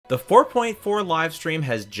The 4.4 live stream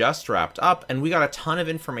has just wrapped up, and we got a ton of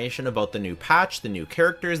information about the new patch, the new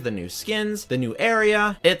characters, the new skins, the new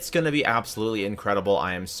area. It's going to be absolutely incredible.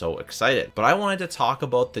 I am so excited. But I wanted to talk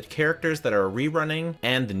about the characters that are rerunning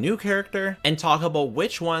and the new character, and talk about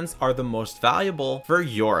which ones are the most valuable for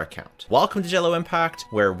your account. Welcome to Jello Impact,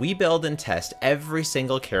 where we build and test every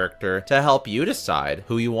single character to help you decide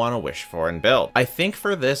who you want to wish for and build. I think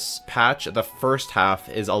for this patch, the first half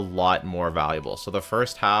is a lot more valuable. So the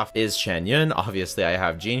first half is Shen Yun. Obviously I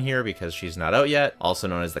have Jean here because she's not out yet, also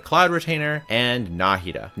known as the Cloud Retainer, and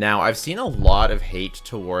Nahida. Now I've seen a lot of hate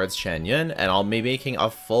towards Shen Yun, and I'll be making a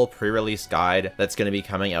full pre-release guide that's going to be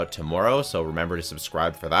coming out tomorrow, so remember to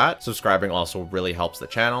subscribe for that. Subscribing also really helps the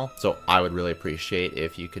channel, so I would really appreciate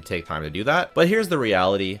if you could take time to do that. But here's the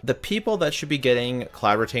reality. The people that should be getting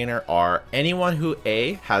Cloud Retainer are anyone who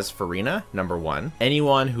A, has Farina, number one,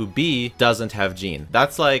 anyone who B, doesn't have Jean.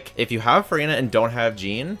 That's like, if you have Farina and don't have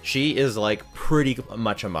Jean, she is like pretty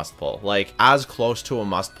much a must pull, like as close to a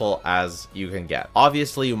must pull as you can get.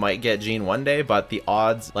 Obviously you might get Jean one day, but the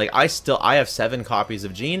odds, like I have 7 copies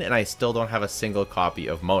of Jean and I still don't have a single copy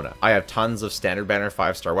of Mona. I have tons of standard banner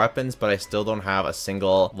 5-star weapons, but I still don't have a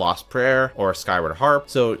single Lost Prayer or Skyward Harp.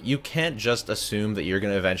 So you can't just assume that you're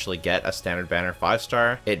going to eventually get a standard banner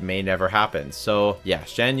 5-star. It may never happen. So yeah,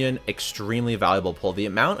 Shen Yun, extremely valuable pull. The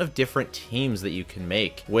amount of different teams that you can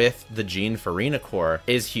make with the Jean Farina core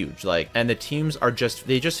is huge. Like, and the teams are just,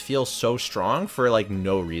 they just feel so strong for like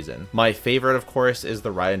no reason. My favorite, of course, is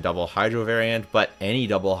the Raiden double Hydro variant, but any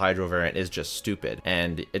double Hydro variant is just stupid.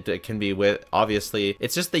 And it can be with, obviously,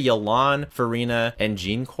 it's just the Yelan, Farina, and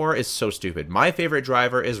Jean core is so stupid. My favorite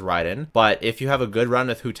driver is Raiden, but if you have a good run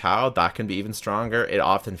with Hu Tao, that can be even stronger. It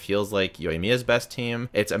often feels like Yoimiya's best team.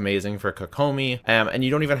 It's amazing for Kokomi, and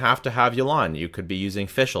you don't even have to have Yelan. You could be using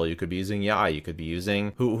Fischl, you could be using Yai, you could be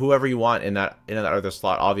using whoever you want in that other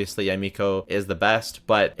slot. Obviously Yamiko is the best,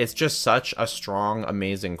 but it's just such a strong,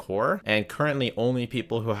 amazing core, and currently only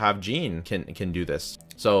people who have Jean can do this.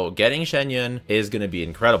 So getting Shen Yun is going to be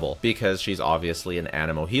incredible because she's obviously an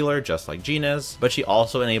Animo healer just like Jean is, but she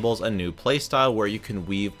also enables a new playstyle where you can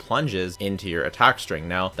weave plunges into your attack string.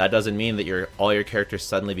 Now that doesn't mean that all your characters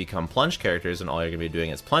suddenly become plunge characters and all you're going to be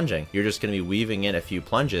doing is plunging. You're just going to be weaving in a few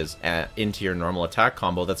plunges into your normal attack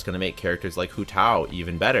combo. That's going to make characters like Hu Tao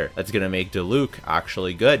even better. That's going to make Diluc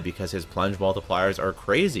actually good because his plunge multipliers are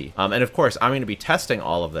crazy. And of course I'm going to be testing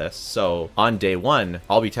all of this. So on day 1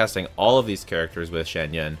 I'll be testing all of these characters with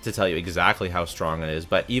Shen Yun to tell you exactly how strong it is.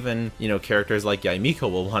 But even, you know, characters like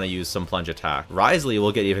Yaimiko will want to use some plunge attack. Wriothesley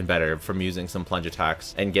will get even better from using some plunge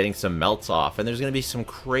attacks and getting some melts off. And there's going to be some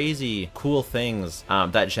crazy cool things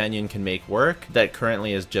that Shen Yun can make work that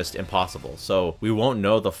currently is just impossible. So we won't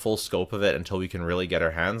know the full scope of it until we can really get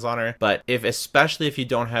our hands on her. But especially if you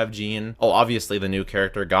don't have Jean, obviously the new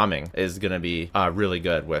character Gaming is going to be really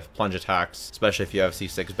good with plunge attacks, especially if you have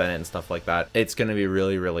C6 Bennett and stuff like that. It's going to be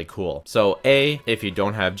really, really cool. So A, if you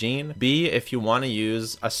don't have Jean, B, if you want to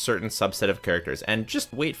use a certain subset of characters, and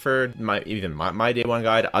just wait for my day 1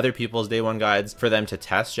 guide, other people's day 1 guides, for them to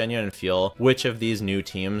test Shen Yun and feel which of these new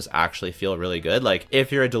teams actually feel really good. Like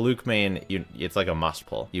if you're a Diluc main, it's like a must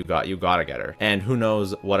pull. You gotta get her. And who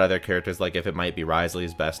knows what other characters, like if it might be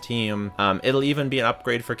Wriothesley's best team. It'll even be an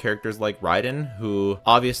upgrade for characters like Raiden, who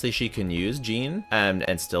obviously she can use Jean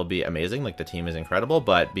and still be amazing. Like the team is incredible,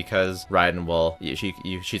 but because Raiden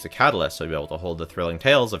she's a catalyst, so you'll be able to hold the thrilling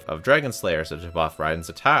tales of Dragon Slayer, so to buff Raiden's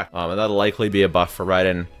attack. And that'll likely be a buff for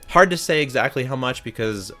Raiden. Hard to say exactly how much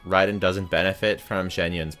because Raiden doesn't benefit from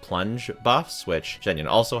Shen Yun's plunge buffs, which Shen Yun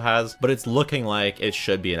also has, but it's looking like it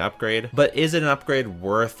should be an upgrade. But is it an upgrade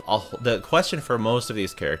worth the question for most of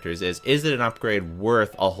these characters is it an upgrade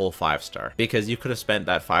worth a whole 5-star? Because you could have spent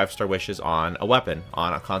that 5-star wishes on a weapon,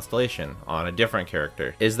 on a constellation, on a different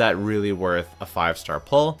character. Is that really worth a 5-star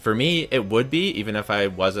pull? For me, it would be, even if I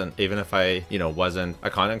wasn't a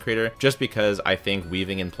content creator, just because I think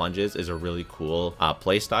weaving in plunges is a really cool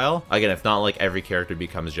playstyle. Again, it's not like every character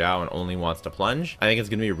becomes Zhao and only wants to plunge. I think it's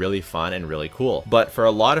going to be really fun and really cool. But for a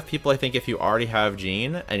lot of people, I think if you already have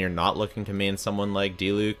Jean and you're not looking to main someone like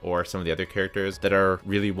Diluc or some of the other characters that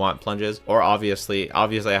really want plunges, or obviously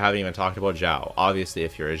I haven't even talked about Zhao. Obviously,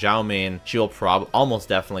 if you're a Zhao main, she will almost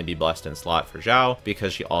definitely be blessed in slot for Zhao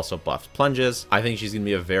because she also buffs plunges. I think she's going to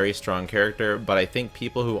be a very strong character, but I think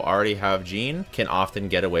people who already have Jean can often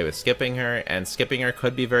get away with skipping her, and skipping her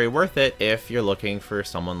could be very worth it if you're looking for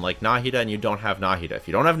someone like Nahida and you don't have Nahida. If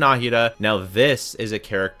you don't have Nahida, now this is a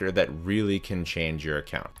character that really can change your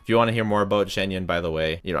account. If you want to hear more about Shenyan, by the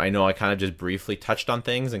way, I know I kind of just briefly touched on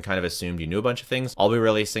things and kind of assumed you knew a bunch of things. I'll be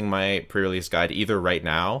releasing my pre-release guide either right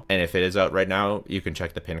now, and if it is out right now, you can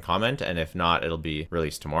check the pinned comment, and if not, it'll be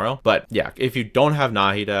released tomorrow. But yeah, if you don't have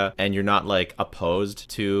Nahida and you're not like opposed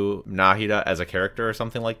to Nahida as a character or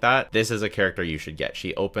something like that, this is a character you should get.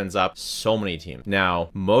 She opens up so many teams. Now,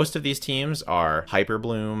 most of these teams are Hyper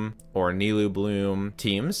Bloom or Nilu Bloom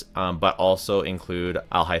teams, but also include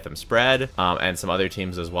Alhaitham Spread and some other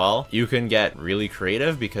teams as well. You can get really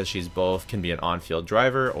creative because she's both can be an on-field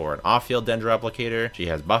driver or an off-field Dendro applicator. She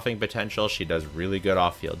has buffing potential. She does really good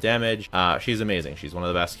off-field damage. She's amazing. She's one of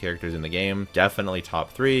the best characters in the game. Definitely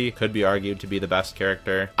top 3. Could be argued to be the best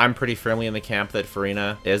character. I'm pretty firmly in the camp that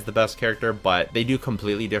Farina is the best character, but they do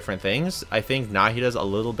completely different things. I think Nahida's a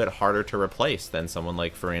little bit harder to replace than someone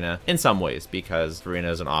like Farina in some ways, because Farina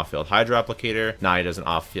is an off-field Hydro applicator, Nahida is an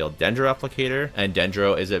off-field Dendro applicator, and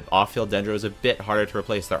off-field Dendro is a bit harder to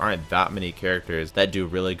replace. There aren't that many characters that do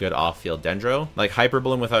really good off-field Dendro. Like Hyper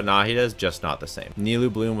Bloom without Nahida is just not the same.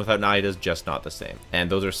 Nilu Bloom without Nahida is just not the same.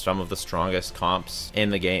 And those are some of the strongest comps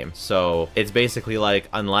in the game. So it's basically like,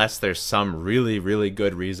 unless there's some really, really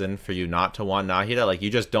good reason for you not to want Nahida, like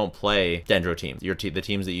you just don't play Dendro teams. The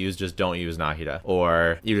teams that you use just don't use Nahida,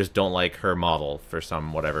 or you just don't like her model for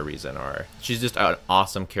some whatever reason, or she's just an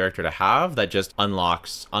awesome character to have that just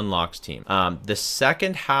unlocks team. The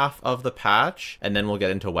second half of the patch, and then we'll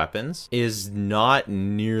get into weapons, is not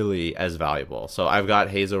nearly as valuable. So I've got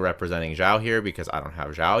Hazo representing Zhao here because I don't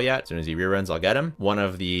have Zhao yet. As soon as he reruns, I'll get him. One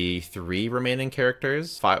of the 3 remaining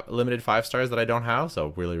characters, limited 5 stars that I don't have,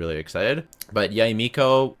 so really, really excited. But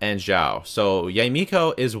Yaimiko and Zhao. So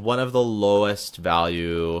Yaimiko is one of the lowest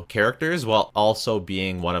value characters while also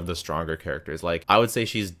being one of the stronger characters. Like, I would say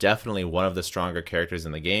she's definitely one of the stronger characters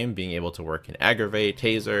in the game, being able to work in Aggravate,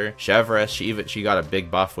 Taser, Chevreuse. She got a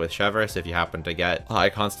big buff with Chevreuse. If you happen to get High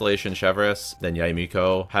Constellation Chevreuse, then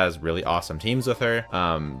Yaimiko has really awesome teams with her.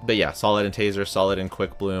 But yeah, solid in Taser, solid in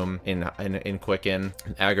Quick Bloom, in Quicken,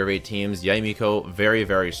 Aggravate teams. Yaimiko, very,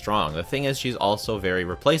 very strong. The thing is, she's also very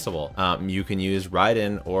replaceable. You can use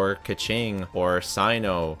Raiden or Kaching or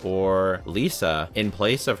Sino or Lisa in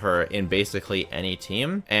place of her in basically any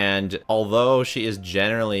team. And although she is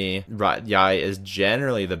Yai is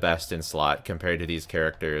generally the best in slot compared to these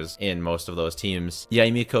characters in most of those teams,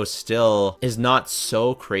 Yaimiko still is not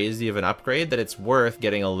so crazy of an upgrade that it's worth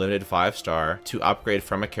getting a limited 5-star to upgrade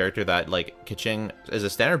from a character that, like, Kaching is a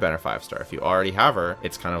standard banner 5-star. If you already have her,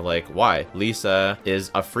 it's kind of like, why? Lisa is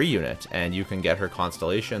a free unit, and you can get her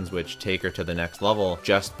constellations, which take her to the next level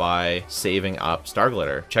just by saving up Star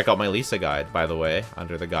Glitter. Check out my Lisa guide, by the way,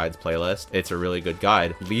 under the guides playlist. It's a really good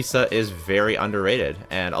guide. Lisa is very underrated,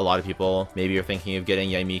 and a lot of people maybe are thinking of getting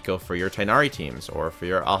Yaimiko for your Tainari teams or for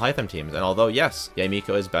your Alhaitham teams. And although, yes,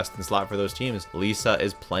 Yaimiko is best in slot for those teams, Lisa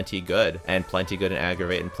is plenty good, and plenty good in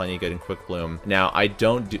Aggravate and plenty good in Quick Bloom. Now, I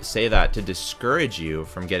don't say that to discourage you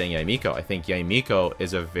from getting Yaimiko. I think Yaimiko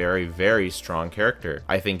is a very, very strong character.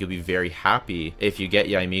 I think you'll be very happy if you get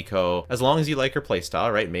Yaimiko, as long as you like her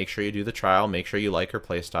playstyle, right? Make sure you do the trial, make sure you like her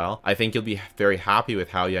playstyle. I think you'll be very happy with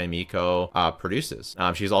how Yaimiko produces.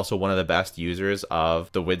 She's also one of the best users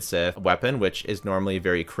of the Widsith weapon, which is normally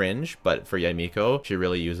very cringe, but for Yaimiko, she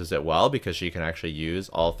really uses it well because she can actually use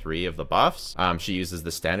all 3 of the buffs. She uses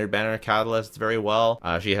the standard banner catalysts very well.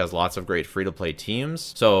 She has lots of great free-to-play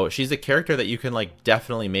teams. So she's a character that you can, like,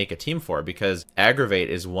 definitely make a team for, because Aggravate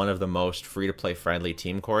is one of the most free-to-play friendly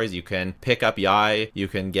team cores. You can pick up Yai, you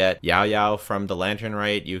can get Yao Yao from the Lantern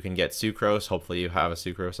Rite, you can get Sucrose. Hopefully you have a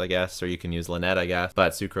Sucrose, I guess, or you can use Lynette, I guess,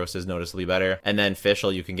 but Sucrose is noticeably better. And then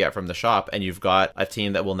Fischl you can get from the shop, and you've got a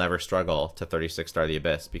team that will never struggle to 36-star the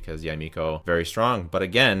Abyss because Yaimiko very strong. But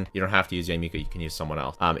again, you don't have to use Yaimiko, you can use someone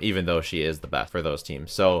else, even though she is the best for those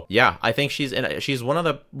teams. So yeah, I think she's one of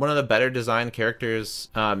the better designed characters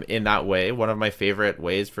in that way. One of my favorite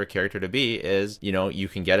ways for a character to be is, you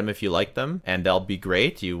can get them if you like them, and they'll be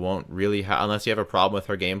great. You won't really unless you have a problem with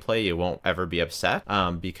her gameplay, you won't ever be upset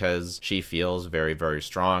because she feels very, very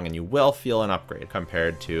strong, and you will feel an upgrade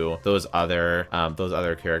compared to those other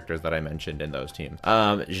characters that I mentioned in those teams.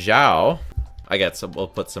 Zhao, we'll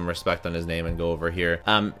put some respect on his name and go over here.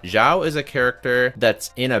 Zhao is a character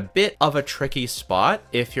that's in a bit of a tricky spot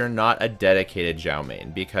if you're not a dedicated Zhao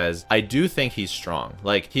main, because I do think he's strong.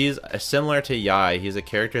 Like, he's similar to Yai. He's a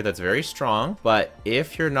character that's very strong, but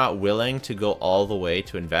if you're not willing to go all the way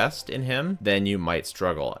to invest in him, then you might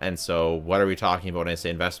struggle. And so what are we talking about when I say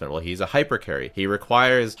investment? Well, he's a hyper carry. He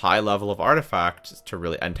requires high level of artifacts to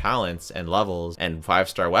really, and talents and levels and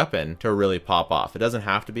 5-star weapon to really pop off. It doesn't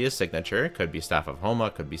have to be a signature. It could be Staff of Homa,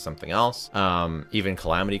 could be something else. Even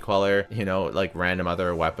Calamity Queller, you know, like random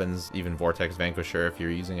other weapons, even Vortex Vanquisher if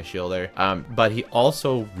you're using a shielder. But he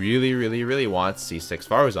also really wants C6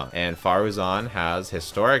 Faruzan, and Faruzan has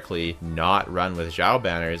historically not run with Zhao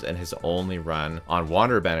banners and has only run on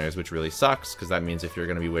Wanderer banners, which really sucks, because that means if you're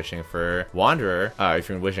going to be wishing for Wanderer, if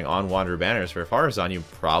you're wishing on Wanderer banners for Faruzan, you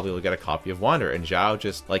probably will get a copy of Wanderer, and Zhao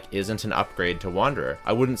just like isn't an upgrade to Wanderer.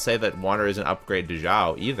 I wouldn't say that Wanderer is an upgrade to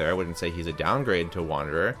Zhao either. I wouldn't say he's a downgrade to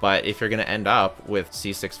Wanderer, but if you're going to end up with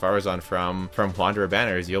C6 Faruzan from Wanderer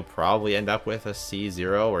banners, you'll probably end up with a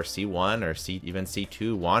C0 or C1 or even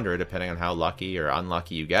C2 Wanderer, depending on how lucky or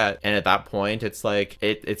unlucky you get. And at that point, it's like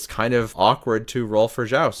it's kind of awkward to roll for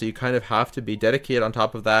Zhao, so you kind of have to be dedicated. On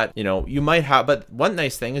top of that, you know, you might have, but one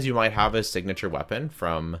nice thing is you might have a signature weapon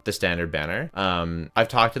from the standard banner. I've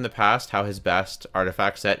talked in the past how his best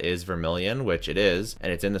artifact set is Vermilion, which it is,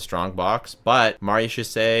 and it's in the strong box. But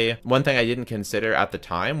Maréchaussée, one thing I didn't consider at the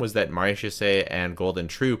time was that Maréchaussée and Golden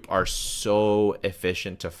Troop are so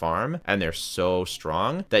efficient to farm, and they're so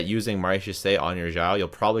strong that using Maréchaussée on your Zhao, you'll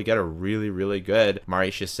probably get a really good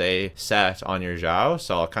Maréchaussée set on your Zhao.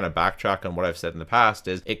 So I'll kind of backtrack on what I've said in the past,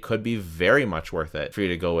 is it could be very much worth it for you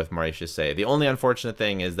to go with Maréchaussée. The only unfortunate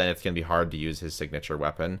thing is that it's going to be hard to use his signature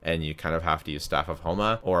weapon, and you kind of have to use Staff of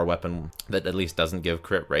Homa or a weapon that at least doesn't give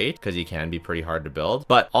crit rate, because he can be pretty hard to build.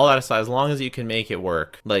 But all that aside, as long as you can make it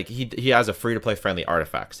work, like he has a free-to-play friendly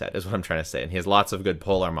artifact set is what I'm trying to say, and he has lots of good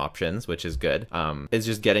polearm options, which is good. It's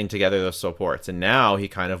just getting together those supports, and now he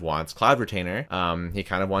kind of wants Cloud Retainer, he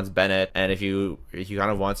kind of wants Bennett, and if you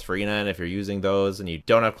kind of wants Farina, and if you're using those and you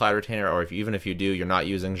don't have Cloud Retainer, or if even if you do, you're not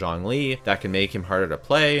using Zhongli, that can make him harder to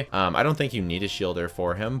play. I don't think you need a shielder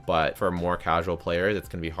for him, but for more casual players, it's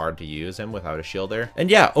gonna be hard to use him without a shielder. And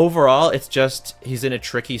yeah, overall, it's just he's in a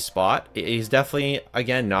tricky spot. He's definitely,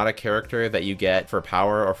 again, not a character that you get for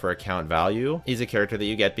power or for account value. He's a character that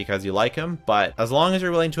you get because you like him, but as long as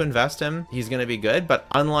you're willing to invest him, he's gonna be good. But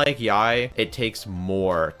unlike Yai, it takes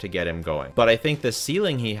more to get him going. But I think the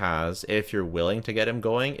ceiling he has, if you're willing to get him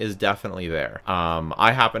going, is definitely there.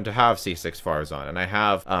 I happen to have C6 Faruzan, and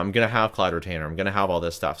I'm gonna have Cloud Retainer, I'm gonna have all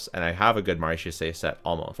this stuff, and I have a good Maréchaussée set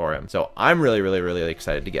almost for him. So I'm really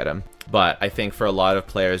excited to get him. But I think for a lot of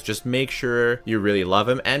players, just make sure you really love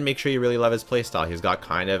him, and make sure you really love his playstyle. He's got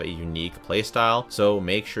kind of a unique playstyle, so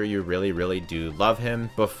make sure you really do love him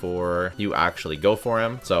before you actually go for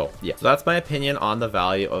him. So yeah, so that's my opinion on the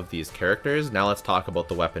value of these characters. Now let's talk about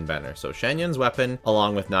the weapon banner. So Shen Yun's weapon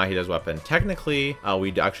along with Nahida's weapon. Technically,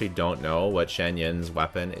 we actually don't know what Shen Yun's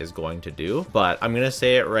weapon is going to do, but I'm gonna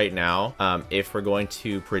say it right now. If we're going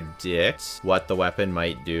to predict what the weapon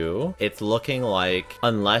might do, it's looking like,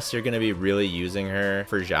 unless you're gonna be really using her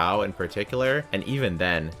for Zhao in particular, and even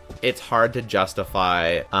then, it's hard to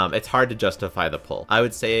justify the pull. I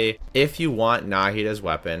would say if you want Nahida's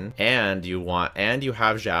weapon and you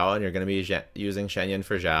have Zhao and you're going to be using Shen Yun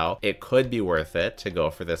for Zhao, it could be worth it to go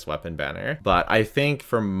for this weapon banner. But I think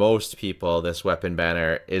for most people, this weapon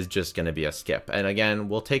banner is just going to be a skip. And again,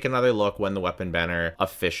 we'll take another look when the weapon banner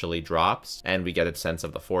officially drops and we get a sense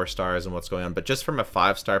of the 4 stars and what's going on. But just from a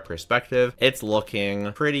 5-star perspective, it's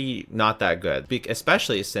looking pretty not that good,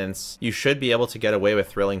 especially since you should be able to get away with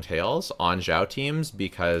Thrilling Tales on Zhao teams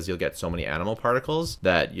because you'll get so many animal particles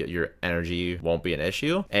that your energy won't be an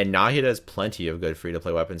issue. And Nahida has plenty of good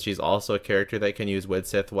free-to-play weapons. She's also a character that can use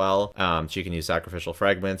Widsith well. She can use Sacrificial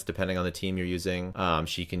Fragments depending on the team you're using.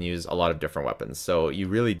 She can use a lot of different weapons. So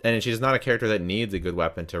and she's not a character that needs a good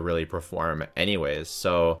weapon to really perform anyways.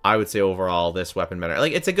 So I would say overall, this weapon banner,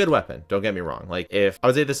 like, it's a good weapon, don't get me wrong. Like, I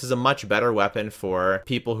would say this is a much better weapon for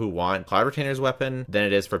people who want Cloud Retainer's weapon than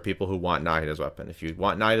it is for people who want Nahida's weapon. If you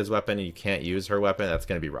want Nahida's weapon and you can't use her weapon, that's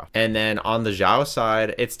going to be rough. And then on the Zhao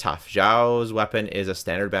side, it's tough. Zhao's weapon is a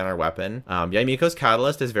standard banner weapon. Yaimiko's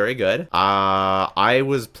Catalyst is very good. I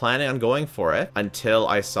was planning on going for it until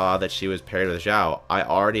I saw that she was paired with Zhao. I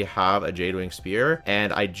already have a Jadewing Spear,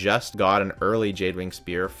 and I just got an early Jadewing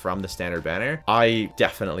Spear from the standard banner. I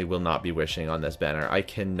definitely will not be wishing on this banner. I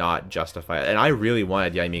cannot justify it. And I really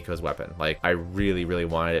wanted Yaimiko's weapon. Like, I really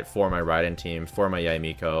wanted it for my Raiden team, for my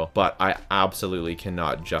Yaimiko, but I absolutely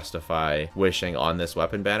cannot justify wishing on this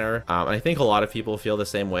weapon banner. And I think a lot of people feel the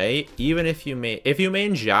same way. way, even if you main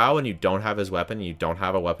Zhao and you don't have his weapon, you don't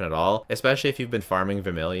have a weapon at all, especially if you've been farming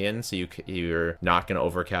Vermilion, so you're not going to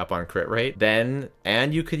overcap on crit rate, then,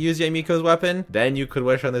 and you could use Yamiko's weapon, then you could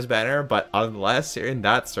wish on this banner. But unless you're in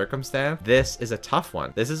that circumstance, this is a tough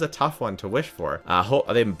one. This is a tough one to wish for.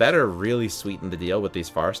 They better really sweeten the deal with these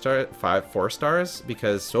 4 stars,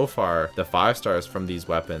 because so far the 5 stars from these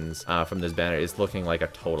weapons, from this banner, is looking like a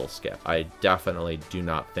total skip. I definitely do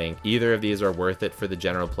not think either of these are worth it for the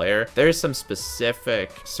general player. There's some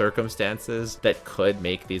specific circumstances that could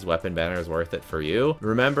make these weapon banners worth it for you.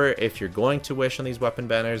 Remember, if you're going to wish on these weapon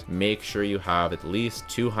banners, make sure you have at least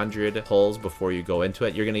 200 pulls before you go into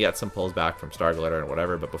it. You're going to get some pulls back from Star Glitter and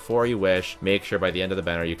whatever, but before you wish, make sure by the end of the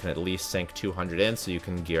banner you can at least sink 200 in, so you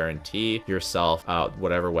can guarantee yourself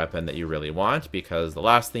whatever weapon that you really want, because the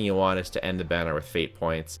last thing you want is to end the banner with fate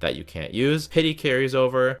points that you can't use. Pity carries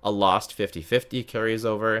over, a lost 50-50 carries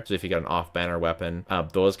over, so if you get an off banner weapon,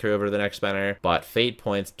 those carry over to the next banner, but fate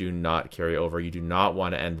points do not carry over. You do not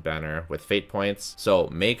want to end the banner with fate points, so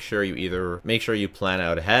make sure you plan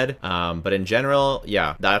out ahead. But in general,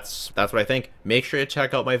 yeah, that's what I think. Make sure to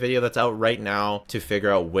check out my video that's out right now to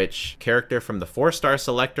figure out which character from the 4-star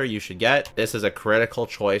selector you should get. This is a critical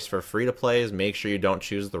choice for free-to-plays. Make sure you don't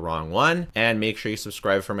choose the wrong one, and make sure you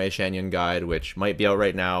subscribe for my Shanyon guide, which might be out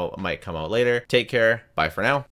right now, might come out later. Take care. Bye for now.